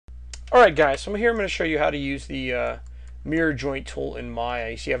Alright guys, so I'm going to show you how to use the mirror joint tool in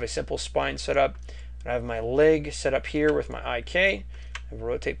Maya. You see I have a simple spine set up. I have my leg set up here with my IK. I have a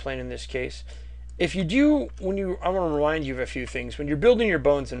rotate plane in this case. If you do, I want to remind you of a few things. When you're building your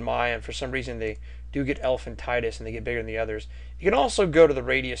bones in Maya, and for some reason they do get elephantitis and they get bigger than the others, you can also go to the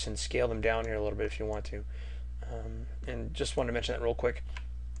radius and scale them down here a little bit if you want to. And just wanted to mention that real quick.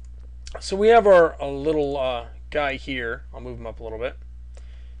 So we have our little guy here. I'll move him up a little bit.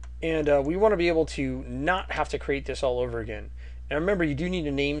 And we want to be able to not have to create this all over again. Now remember, you do need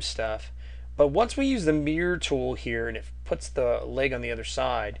to name stuff. But once we use the mirror tool here and it puts the leg on the other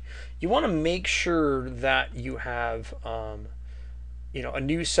side, you want to make sure that you have a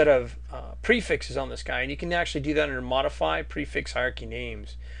new set of prefixes on this guy. And you can actually do that under Modify Prefix Hierarchy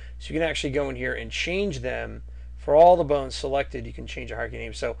Names. So you can actually go in here and change them. For all the bones selected, you can change a hierarchy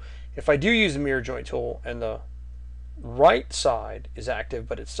name. So if I do use the mirror joint tool and the right side is active,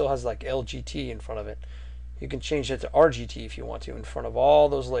 but it still has like LGT in front of it, you can change that to RGT if you want to in front of all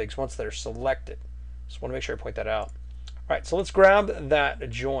those legs once they're selected. Just want to make sure I point that out. All right, so let's grab that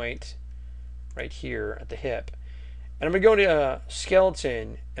joint right here at the hip, and I'm going to go to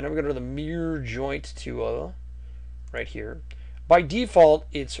skeleton, and I'm going to go to the mirror joint tool right here. By default,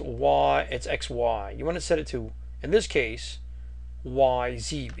 it's XY. You want to set it to, in this case,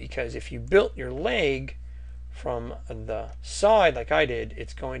 YZ, because if you built your leg from the side like I did,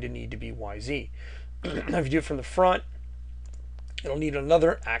 it's going to need to be YZ. If you do it from the front, it'll need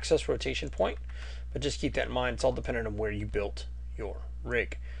another axis rotation point, but just keep that in mind. It's all dependent on where you built your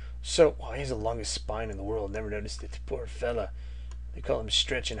rig. So, he has the longest spine in the world. Never noticed it. Poor fella. They call him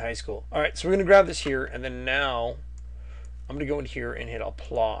Stretch in high school. All right, so we're going to grab this here, and then now I'm going to go in here and hit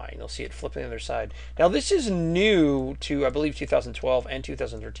apply. And you'll see it flip on the other side. Now, this is new to, I believe, 2012 and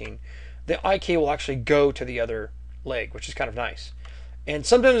 2013. The IK will actually go to the other leg, which is kind of nice. And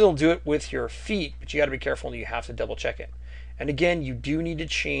sometimes it'll do it with your feet, but you got to be careful and you have to double check it. And again, you do need to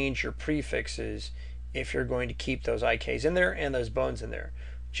change your prefixes if you're going to keep those IKs in there and those bones in there.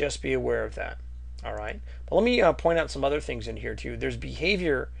 Just be aware of that. All right. But let me point out some other things in here too. There's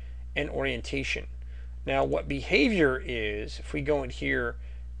behavior and orientation. Now, what behavior is, if we go in here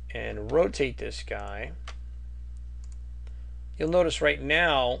and rotate this guy, you'll notice right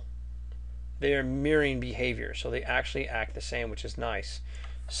now they are mirroring behavior, so they actually act the same, which is nice.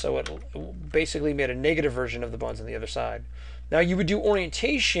 So it basically made a negative version of the bones on the other side. Now you would do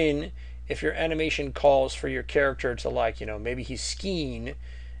orientation if your animation calls for your character to, like, maybe he's skiing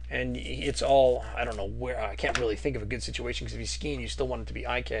and it's all, I don't know where, I can't really think of a good situation, because if he's skiing you still want it to be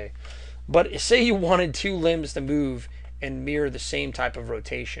IK. But say you wanted two limbs to move and mirror the same type of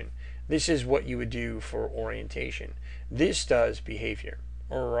rotation, this is what you would do for orientation. This does behavior.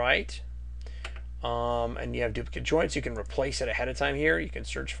 All right. And you have duplicate joints. You can replace it ahead of time here. You can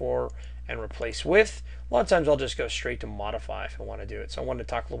search for and replace with. A lot of times I'll just go straight to modify if I want to do it. So I wanted to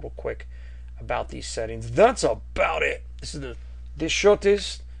talk a little quick about these settings. That's about it. This is the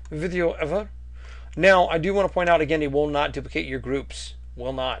shortest video ever. Now I do want to point out again, it will not duplicate your groups.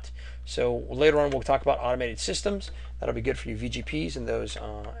 Will not. So later on we'll talk about automated systems. That'll be good for you VGPs and those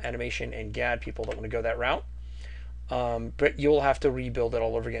animation and GAD people that want to go that route. But you'll have to rebuild it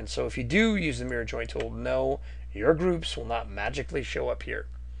all over again. So if you do use the mirror joint tool, no, your groups will not magically show up here.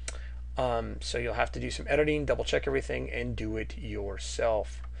 So you'll have to do some editing, double check everything, and do it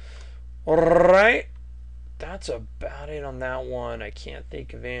yourself. Alright, that's about it on that one. I can't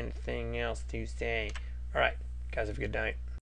think of anything else to say. Alright, guys, have a good night.